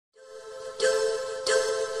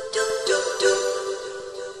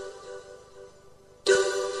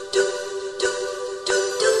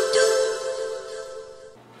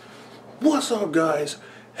What's up, guys?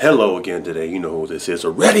 Hello again today. You know who this is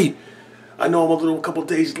already. I know I'm a couple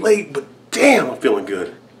days late, but damn, I'm feeling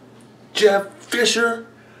good. Jeff Fisher,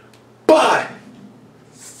 bye.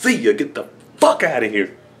 See ya. Get the fuck out of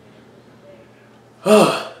here.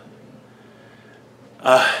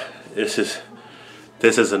 This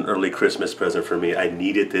is an early Christmas present for me. I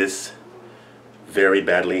needed this very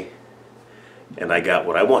badly, and I got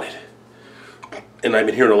what I wanted. And I've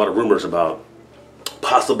been hearing a lot of rumors about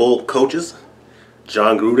possible coaches,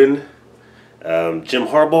 John Gruden, Jim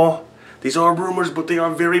Harbaugh. These are rumors, but they are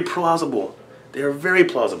very plausible. They are very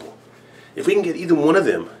plausible. If we can get either one of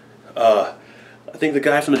them, I think the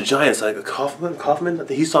guy from the Giants, like Kaufman, I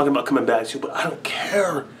think he's talking about coming back too, but I don't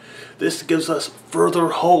care. This gives us further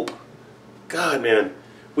hope. God, man,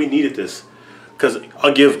 we needed this. Because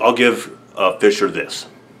I'll give Fisher this.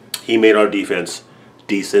 He made our defense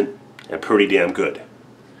decent and pretty damn good.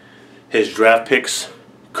 His draft picks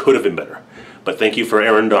could have been better. But thank you for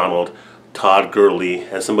Aaron Donald, Todd Gurley,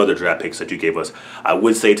 and some other draft picks that you gave us. I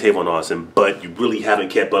would say Tavon Austin, but you really haven't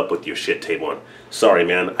kept up with your shit, Tavon. Sorry,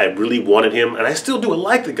 man. I really wanted him, and I still do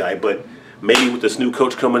like the guy, but maybe with this new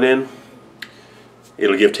coach coming in,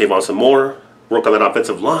 it'll give Tavon some more, work on that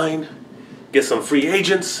offensive line, get some free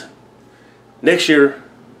agents. Next year,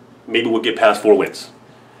 maybe we'll get past 4 wins.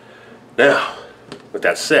 Now, with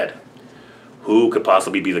that said, who could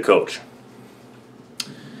possibly be the coach?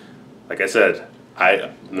 Like I said,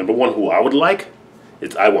 number one, who I would like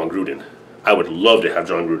is I want Gruden. I would love to have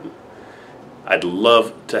John Gruden. I'd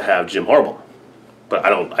love to have Jim Harbaugh, but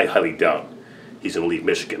I highly doubt he's going to leave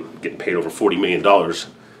Michigan, getting paid over $40 million.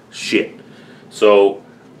 Shit. So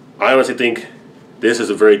I honestly think this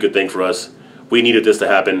is a very good thing for us. We needed this to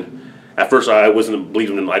happen. At first, I wasn't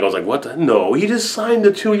believing him. I was like, what the? No, he just signed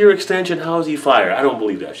a 2-year extension. How is he fired? I don't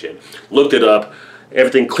believe that shit. Looked it up.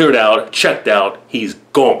 Everything cleared out, checked out. He's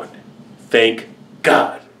gone. Thank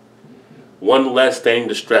God. One less thing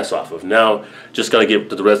to stress off of. Now, just got to get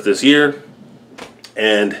to the rest of this year.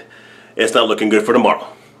 And it's not looking good for tomorrow.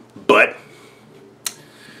 But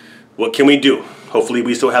what can we do? Hopefully,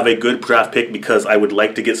 we still have a good draft pick because I would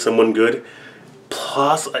like to get someone good.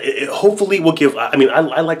 Plus, hopefully we'll give. I mean, I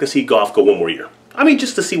like to see Goff go one more year. I mean,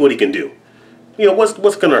 just to see what he can do. You know, what's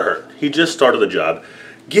going to hurt? He just started the job.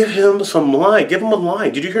 Give him some line. Give him a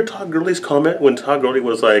line. Did you hear Todd Gurley's comment when Todd Gurley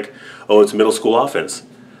was like, "Oh, it's middle school offense"?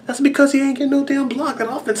 That's because he ain't getting no damn block. That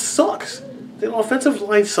offense sucks. The offensive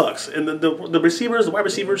line sucks, and the receivers, the wide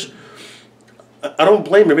receivers. I don't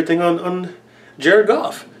blame everything on Jared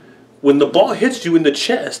Goff. When the ball hits you in the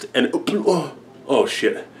chest and oh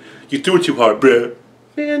shit. You threw it too hard, bruh.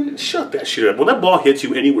 Man, shut that shit up. When that ball hits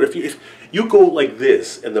you anywhere, if you go like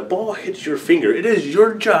this and the ball hits your finger, it is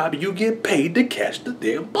your job. You get paid to catch the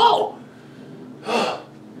damn ball.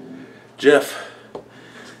 Jeff,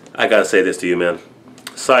 I gotta say this to you, man.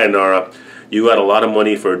 Sayonara. You got a lot of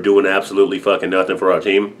money for doing absolutely fucking nothing for our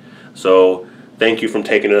team. So thank you for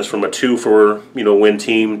taking us from a 2-win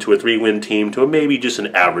team to a 3-win team to a maybe just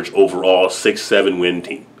an average overall 6-7 win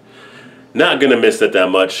team. Not gonna miss that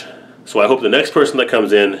much. So I hope the next person that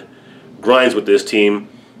comes in grinds with this team,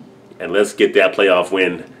 and let's get that playoff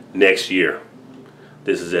win next year.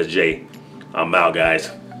 This is SJ. I'm out, guys.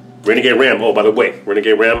 Renegade Ram. Oh, by the way,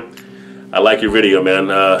 Renegade Ram, I like your video, man.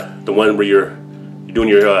 The one where you're doing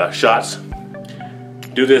your shots.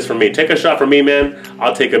 Do this for me. Take a shot for me, man.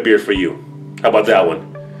 I'll take a beer for you. How about that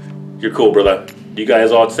one? You're cool, brother. You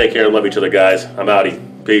guys all take care and love each other, guys. I'm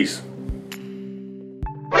outie. Peace.